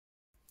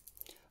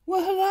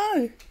Well,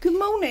 hello, good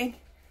morning.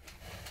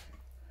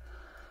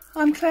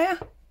 I'm Claire,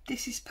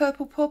 this is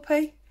Purple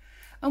Poppy,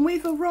 and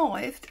we've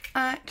arrived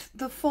at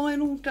the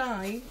final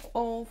day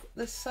of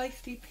the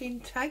safety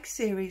pin tag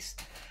series.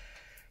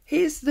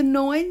 Here's the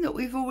 9 that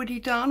we've already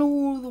done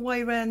all the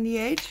way around the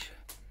edge,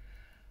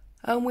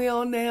 and we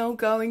are now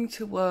going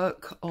to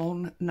work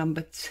on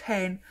number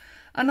 10.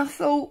 And I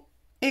thought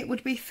it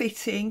would be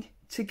fitting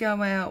to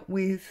go out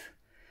with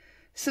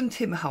some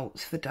Tim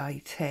Holtz for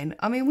day 10.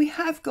 I mean, we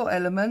have got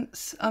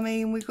elements. I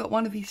mean, we've got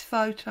one of his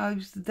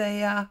photos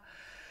there.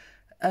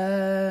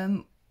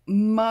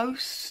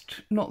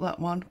 Most, not that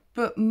one,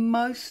 but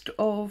most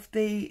of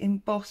the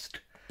embossed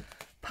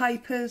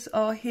papers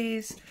are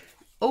his.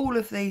 All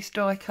of these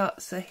die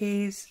cuts are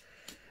his.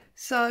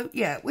 So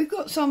yeah, we've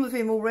got some of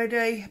him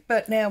already,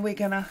 but now we're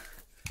gonna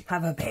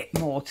have a bit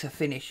more to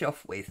finish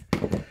off with.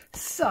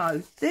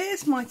 So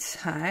there's my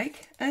tag.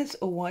 As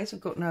always,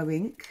 I've got no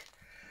ink.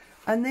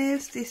 And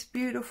there's this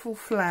beautiful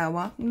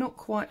flower. I'm not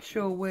quite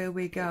sure where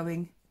we're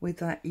going with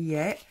that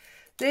yet.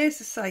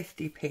 There's a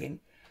safety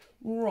pin.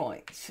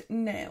 Right,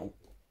 now,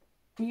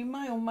 you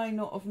may or may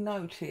not have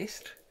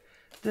noticed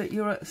that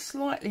you're at a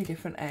slightly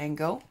different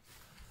angle.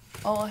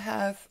 I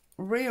have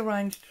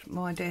rearranged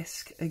my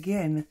desk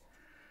again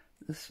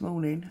this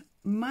morning,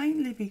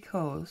 mainly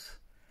because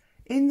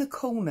in the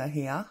corner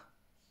here,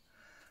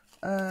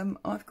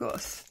 I've got a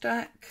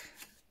stack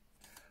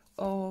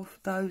of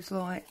those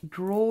like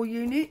drawer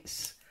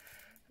units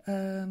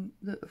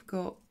that have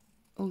got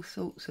all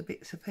sorts of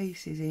bits and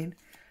pieces in,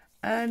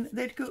 and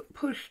they'd got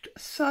pushed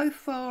so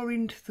far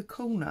into the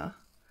corner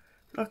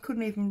that I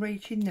couldn't even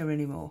reach in there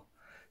anymore.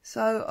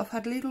 So I've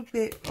had a little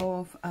bit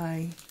of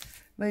a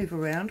move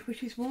around,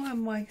 which is why I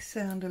may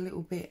sound a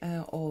little bit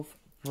out of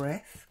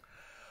breath.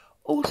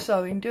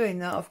 Also, in doing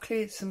that, I've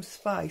cleared some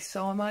space,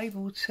 so I'm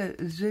able to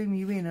zoom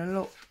you in a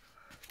lot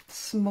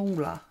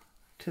smaller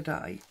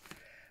today.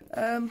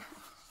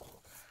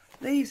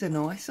 These are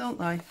nice, aren't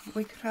they?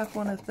 We could have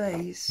one of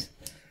these.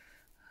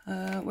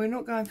 We're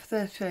not going for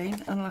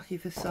 13, unlucky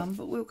for some,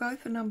 but we'll go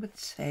for number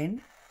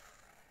 10.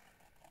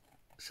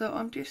 So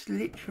I'm just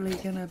literally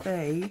going to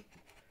be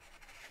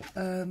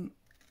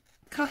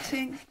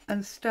cutting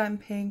and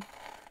stamping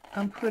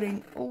and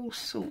putting all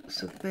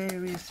sorts of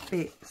various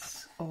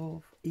bits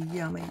of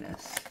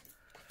yumminess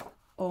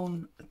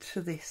on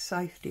to this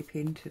safety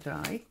pin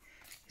today.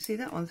 You see,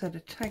 that one's had a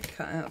tag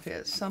cut out of it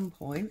at some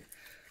point.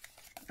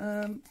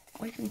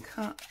 We can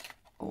cut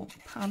or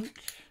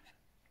punch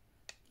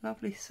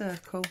lovely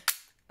circle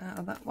out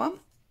of that one.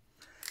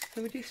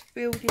 So we're just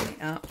building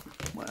it up.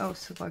 What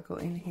else have I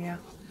got in here?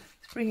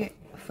 Let's bring it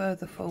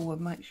further forward,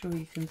 make sure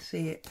you can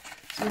see it.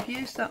 So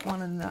we've used that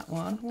one and that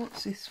one.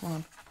 What's this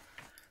one?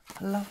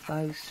 I love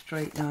those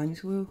street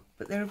names,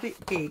 but they're a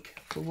bit big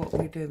for what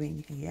we're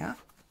doing here.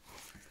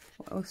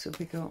 What else have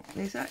we got?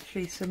 There's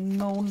actually some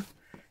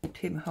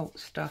non-Tim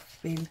Holtz stuff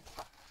been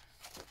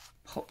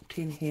popped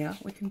in here.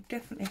 We can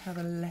definitely have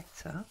a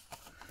letter.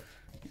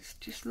 It's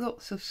just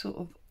lots of sort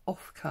of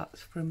offcuts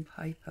from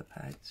paper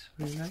pads,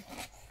 really.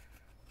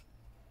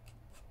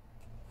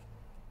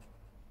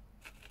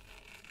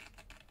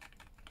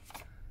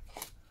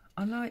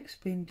 I know it's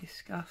been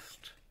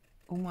discussed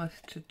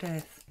almost to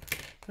death,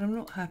 but I'm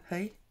not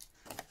happy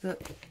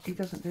that he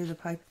doesn't do the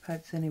paper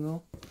pads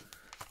anymore,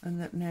 and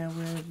that now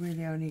we've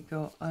really only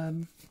got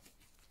the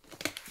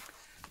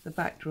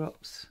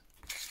backdrops.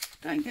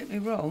 Don't get me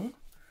wrong,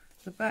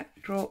 the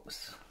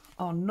backdrops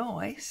are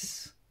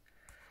nice.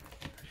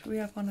 Should we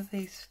have one of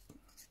these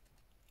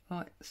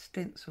like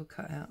stencil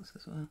cutouts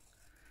as well?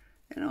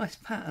 They're nice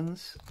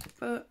patterns,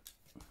 but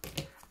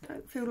I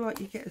don't feel like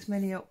you get as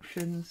many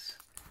options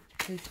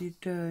as you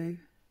do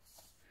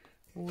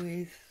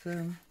with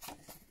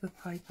the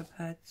paper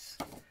pads.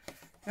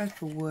 Go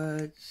for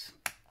words.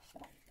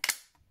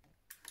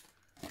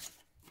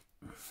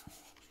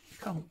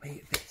 Can't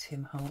beat a bit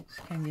Tim Holtz,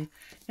 can you?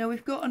 Now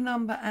we've got a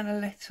number and a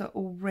letter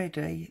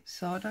already,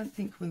 so I don't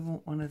think we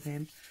want one of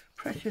them.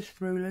 Precious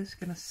rulers,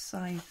 going to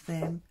save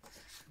them.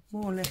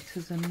 More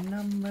letters and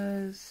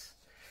numbers.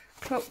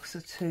 Clocks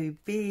are too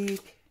big.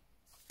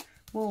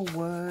 More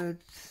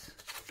words.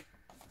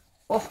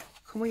 Oh,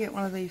 can we get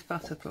one of these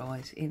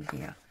butterflies in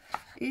here?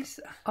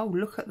 Oh,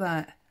 look at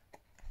that.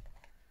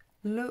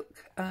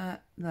 Look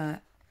at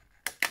that.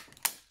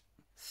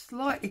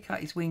 Slightly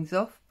cut his wings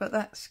off, but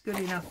that's good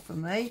enough for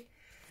me.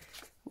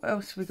 What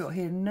else have we got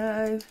here?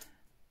 No.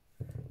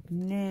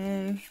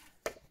 No.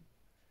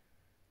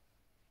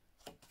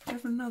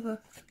 Have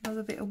another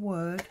bit of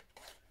word.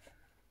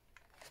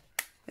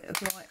 Bit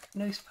of like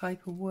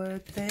newspaper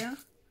word there.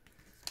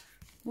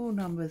 More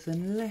numbers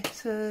and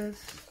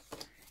letters.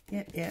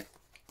 Yep.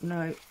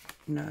 No.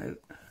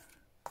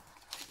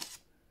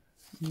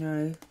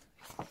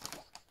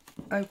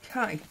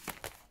 Okay.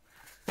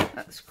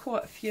 That's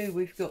quite a few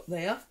we've got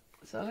there.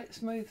 So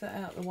let's move that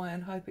out of the way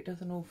and hope it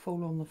doesn't all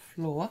fall on the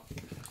floor.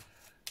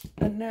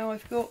 And now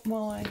I've got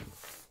my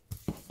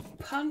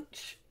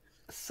punch.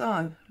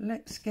 So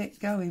let's get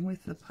going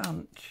with the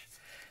punch.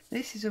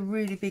 This is a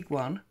really big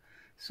one,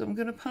 so I'm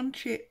going to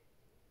punch it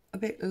a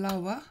bit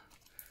lower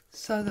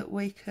so that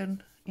we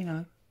can, you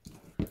know,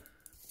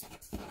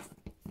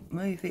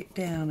 move it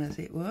down, as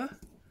it were.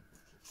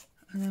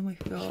 And then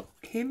we've got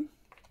him.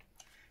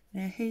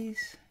 Now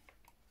he's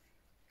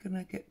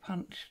gonna get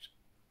punched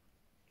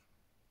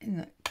in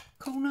that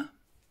corner,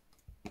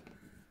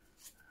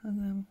 and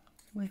then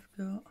we've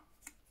got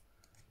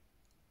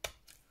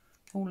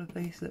all of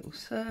these little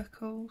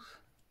circles.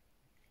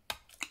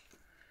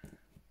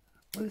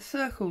 With the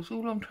circles,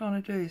 all I'm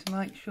trying to do is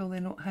make sure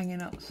they're not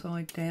hanging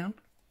upside down.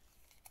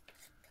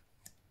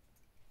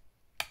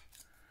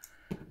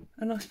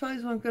 And I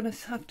suppose I'm going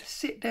to have to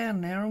sit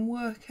down there and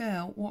work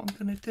out what I'm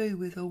going to do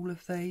with all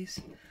of these.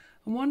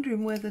 I'm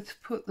wondering whether to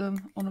put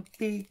them on a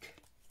big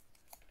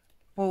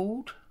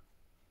board,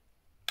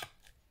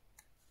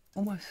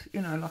 almost,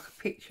 you know, like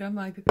a picture,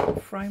 maybe put a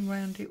frame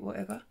around it,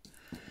 whatever.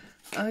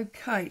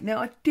 Okay, now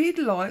I did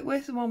like,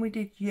 where's the one we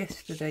did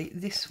yesterday?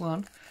 This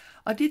one.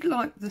 I did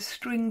like the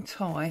string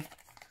tie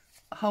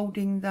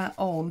holding that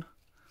on.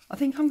 I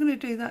think I'm going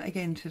to do that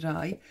again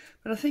today,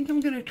 but I think I'm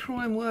going to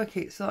try and work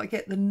it so I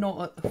get the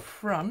knot at the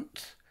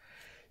front.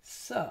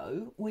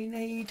 So we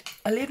need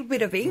a little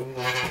bit of ink.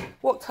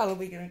 What colour are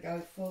we going to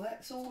go for?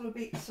 That's all a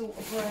bit sort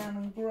of brown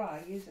and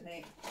grey, isn't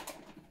it?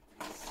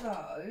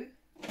 So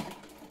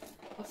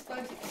I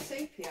suppose it's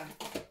sepia.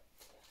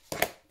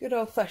 Good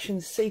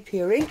old-fashioned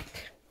sepia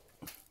ink.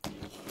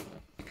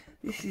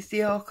 This is the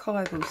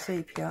archival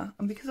sepia,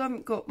 and because I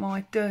haven't got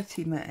my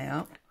dirty mat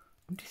out,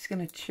 I'm just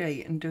going to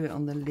cheat and do it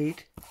on the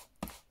lid.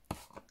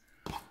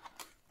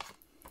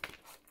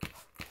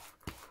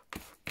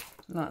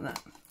 Like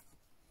that.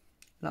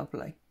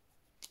 Lovely.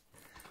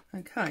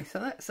 Okay, so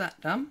that's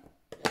that done.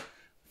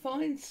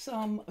 Find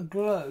some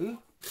glue,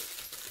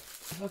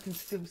 if I can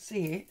still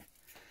see it,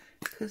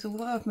 because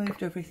although I've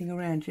moved everything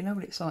around, you know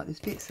what it's like, there's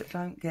bits that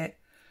don't get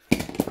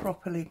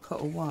properly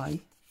put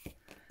away.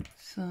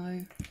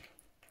 So,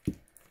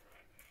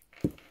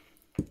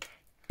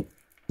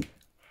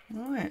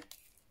 right.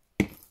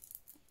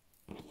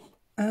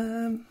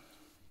 I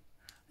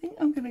think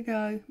I'm going to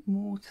go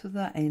more to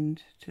that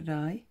end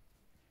today,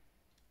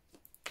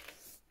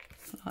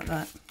 like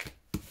that.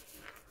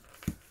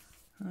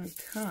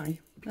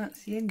 Okay,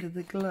 that's the end of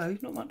the glue.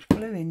 Not much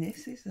glue in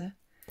this, is there?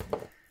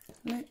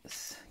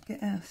 Let's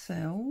get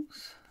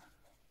ourselves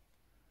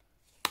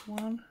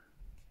 1,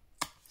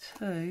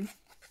 2.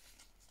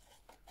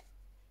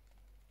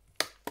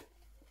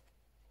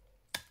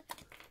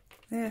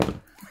 There,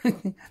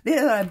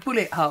 there are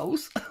bullet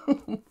holes.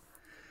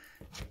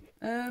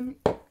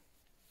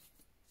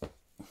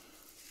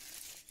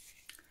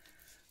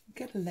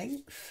 Get a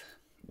length.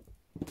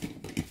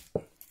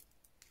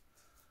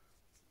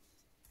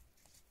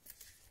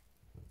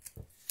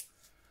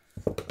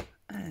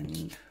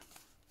 And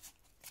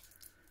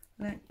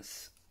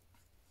let's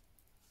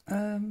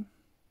I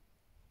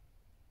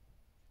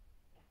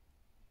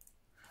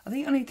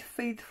think I need to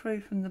feed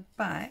through from the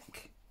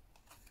back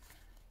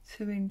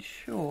to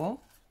ensure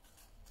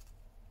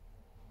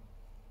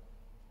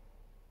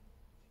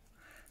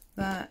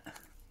that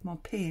my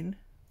pin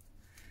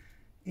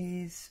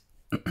is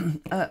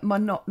my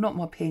knot, not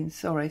my pin,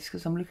 sorry, it's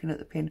because I'm looking at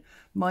the pin.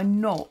 My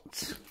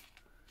knot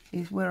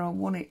is where I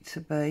want it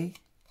to be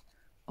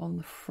on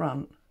the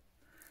front.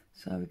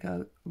 So we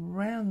go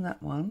round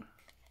that one.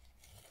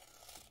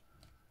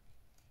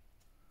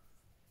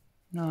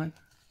 No,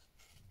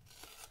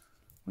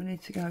 we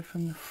need to go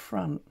from the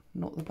front,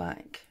 not the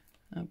back.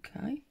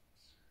 Okay.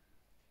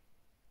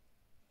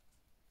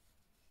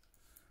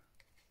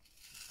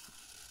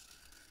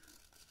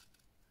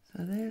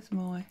 So there's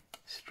my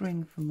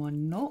string for my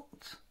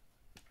knot.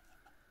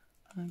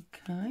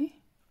 Okay.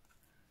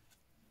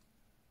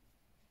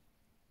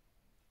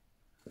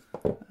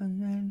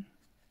 And then,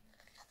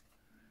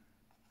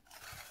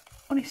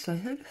 honestly,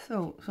 who'd have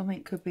thought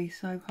something could be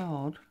so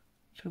hard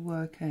to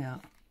work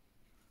out?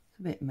 It's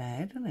a bit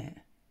mad, isn't it?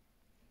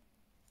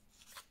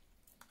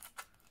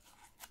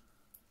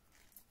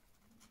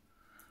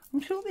 I'm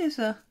sure there's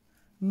a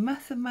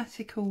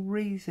mathematical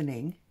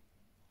reasoning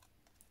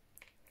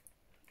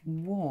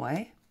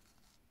why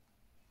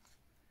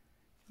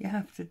you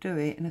have to do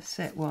it in a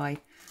set way,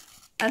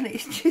 and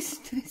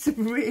it's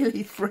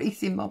really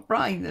freezing my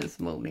brain this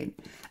morning.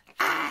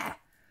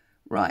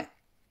 Right,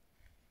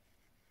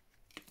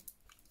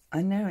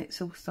 and now it's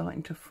all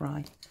starting to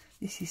fry.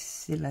 This is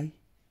silly,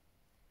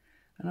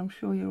 and I'm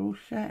sure you're all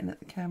shouting at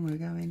the camera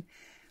going,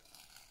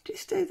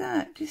 just do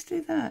that, just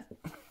do that.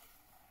 For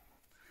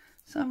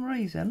some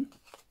reason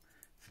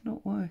it's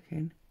not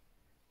working.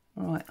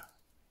 Right,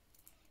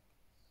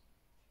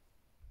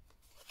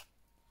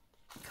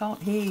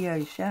 can't hear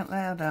you, shout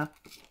louder.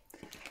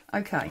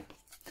 Okay,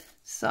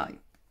 so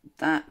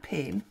that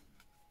pin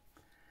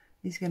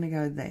is going to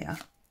go there.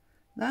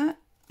 That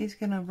is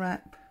going to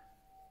wrap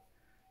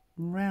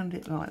round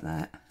it like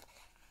that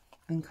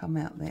and come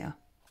out there.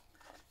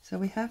 So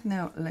we have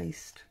now at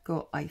least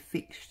got a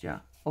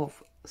fixture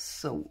of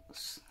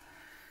sorts.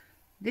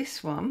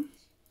 This one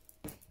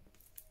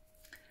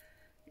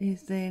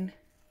is then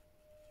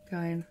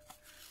going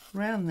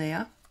round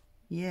there.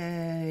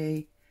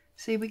 Yay!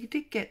 See, we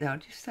did get there. I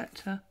just had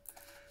to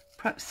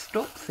perhaps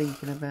stop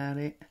thinking about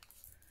it. A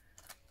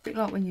bit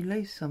like when you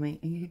lose something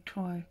and you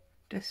try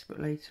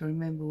desperately to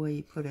remember where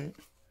you put it.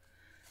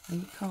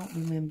 And you can't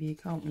remember, you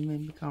can't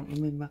remember, you can't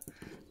remember.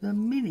 The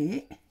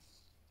minute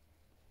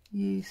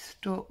you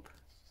stop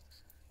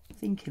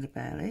thinking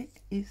about it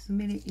is the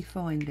minute you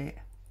find it.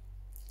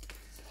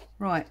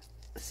 Right,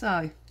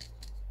 so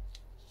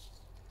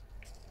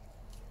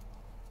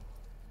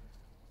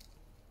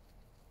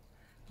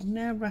I'm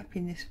now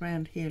wrapping this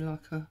round here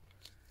like a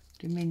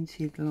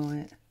demented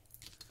light.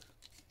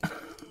 God.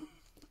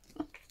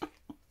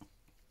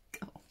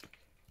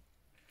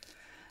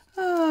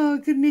 Oh,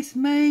 goodness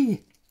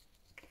me.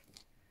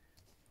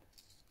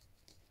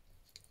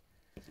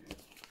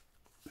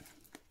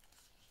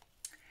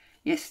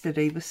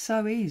 Yesterday was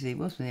so easy,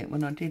 wasn't it,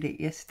 when I did it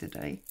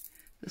yesterday?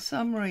 For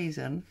some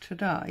reason,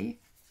 today,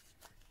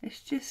 it's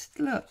just,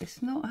 look,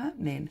 it's not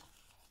happening.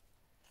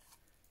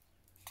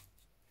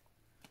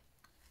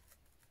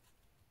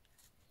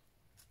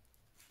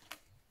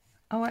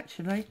 Oh,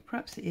 actually,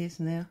 perhaps it is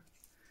now.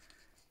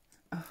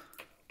 Oh,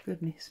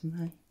 goodness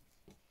me.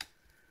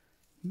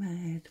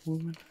 Mad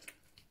woman.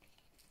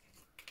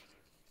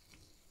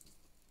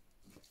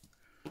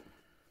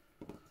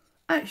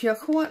 Actually, I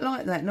quite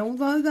like that. And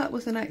although that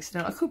was an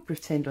accident, I could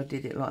pretend I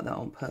did it like that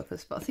on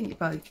purpose. But I think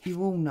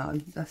you all know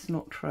that's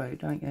not true,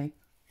 don't you? I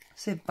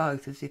said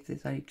both as if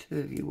there's only two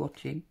of you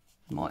watching.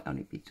 Might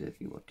only be two of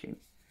you watching.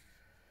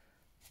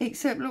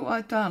 Except, look what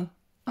I've done.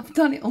 I've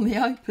done it on the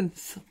open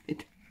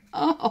side.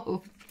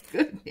 Oh,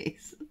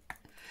 goodness.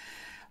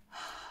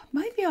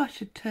 Maybe I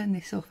should turn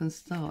this off and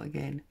start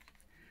again.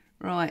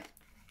 Right.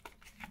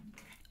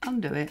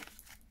 Undo it.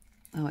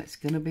 Oh, it's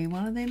going to be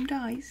one of them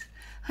days.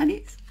 And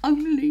it's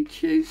only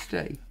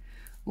Tuesday.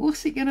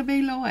 What's it going to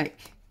be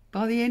like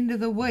by the end of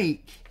the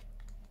week?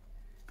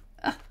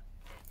 Ah,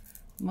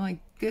 my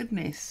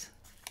goodness.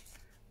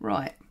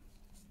 Right.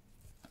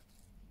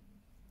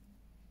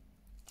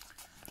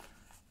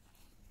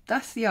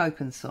 That's the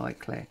open side,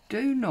 Claire.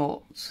 Do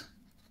not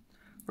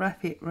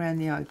wrap it around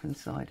the open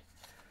side.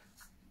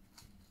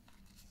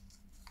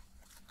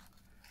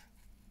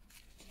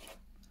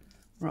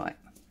 Right.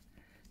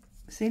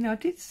 See, now I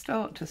did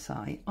start to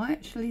say, I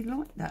actually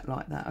like that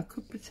like that. I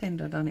could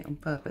pretend I'd done it on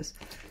purpose.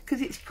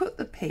 Because it's put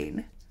the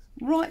pin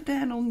right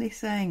down on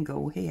this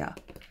angle here,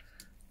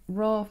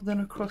 rather than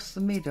across the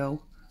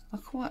middle. I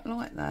quite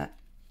like that.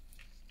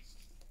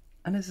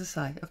 And as I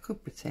say, I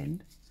could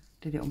pretend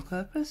did it on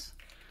purpose.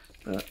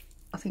 But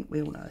I think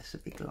we all know it's a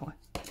big lie.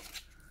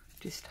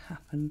 Just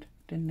happened,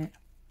 didn't it?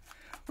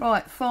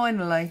 Right,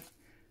 finally.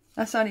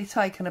 That's only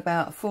taken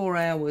about 4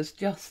 hours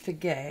just to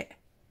get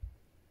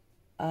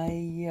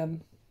a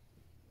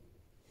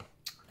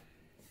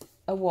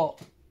what?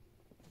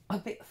 A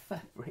bit of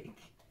fabric,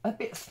 a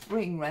bit of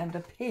string round a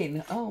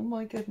pin. Oh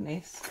my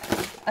goodness.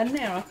 And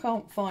now I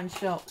can't find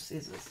sharp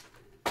scissors.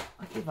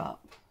 I give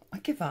up. I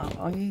give up.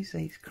 I'll use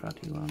these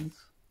cruddy ones.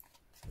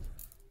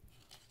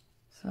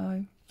 So,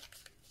 and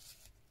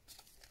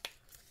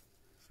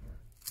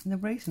the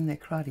reason they're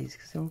cruddy is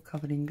because they're all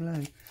covered in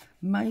glue.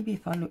 Maybe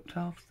if I looked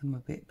after them a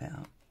bit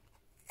better,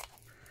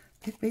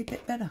 it'd be a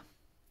bit better,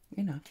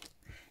 you know.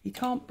 You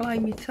can't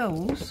blame your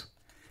tools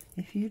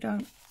if you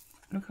don't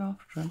look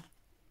after them.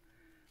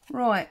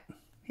 Right,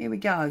 here we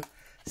go.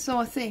 So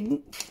I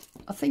think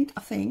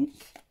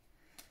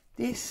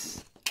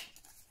this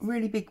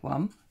really big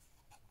one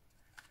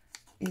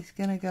is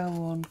going to go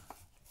on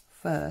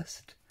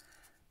first.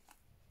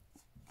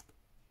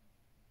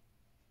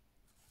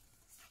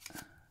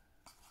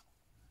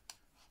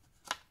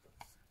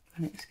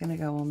 And it's going to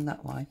go on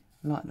that way,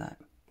 like that.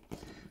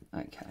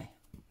 Okay.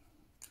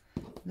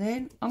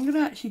 Then I'm going to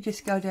actually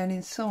just go down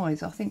in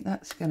size. I think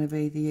that's going to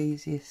be the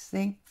easiest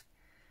thing.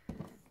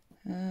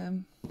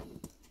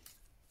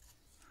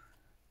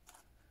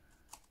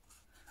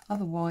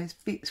 Otherwise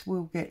bits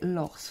will get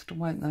lost,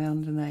 won't they,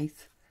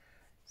 underneath?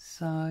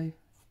 So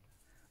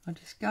I'll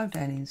just go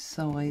down in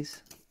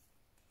size.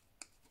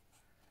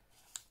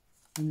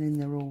 And then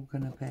they're all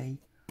going to be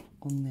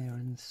on there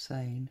and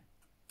seen.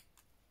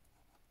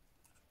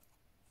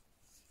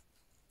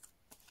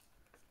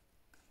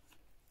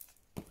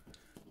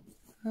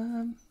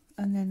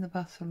 And then the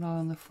bus will lie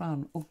on the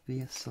front,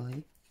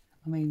 obviously.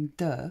 I mean,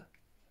 duh.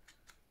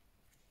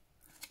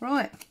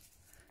 Right,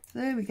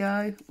 there we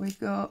go. We've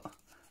got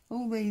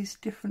all these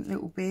different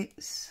little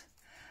bits.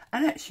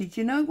 And actually,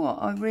 do you know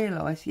what I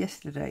realised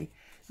yesterday?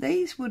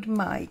 These would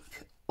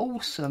make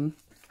awesome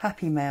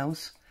Happy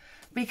Mails,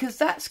 because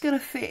that's going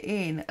to fit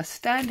in a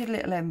standard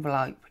little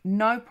envelope,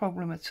 no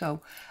problem at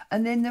all.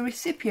 And then the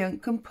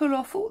recipient can pull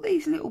off all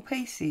these little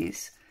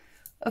pieces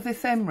of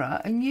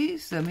ephemera and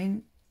use them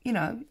in, you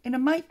know, in a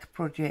make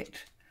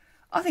project.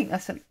 I think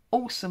that's an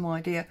awesome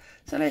idea.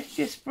 So let's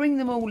just bring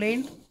them all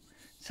in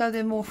so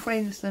they're more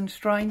friends than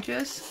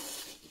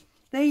strangers.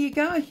 There you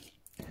go.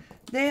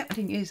 There, I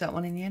didn't use that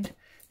one in the end.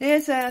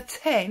 There's our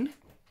 10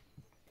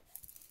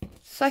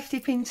 safety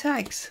pin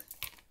tags.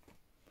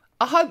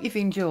 I hope you've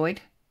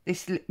enjoyed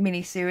this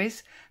mini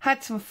series,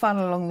 had some fun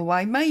along the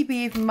way, maybe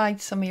even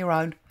made some of your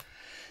own.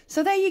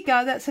 So there you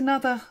go, that's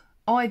another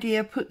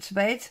idea put to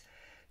bed.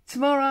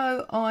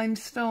 Tomorrow I'm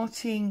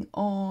starting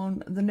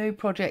on the new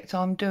project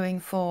I'm doing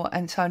for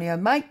Antonio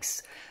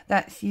Makes.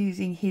 That's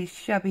using his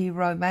Shabby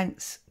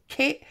Romance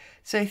kit.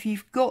 So if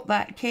you've got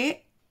that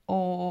kit,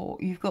 or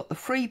you've got the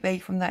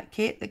freebie from that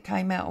kit that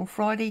came out on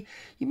Friday,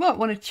 you might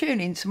want to tune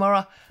in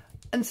tomorrow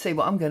and see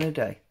what I'm going to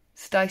do.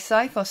 Stay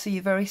safe. I'll see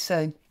you very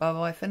soon. Bye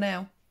bye for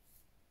now.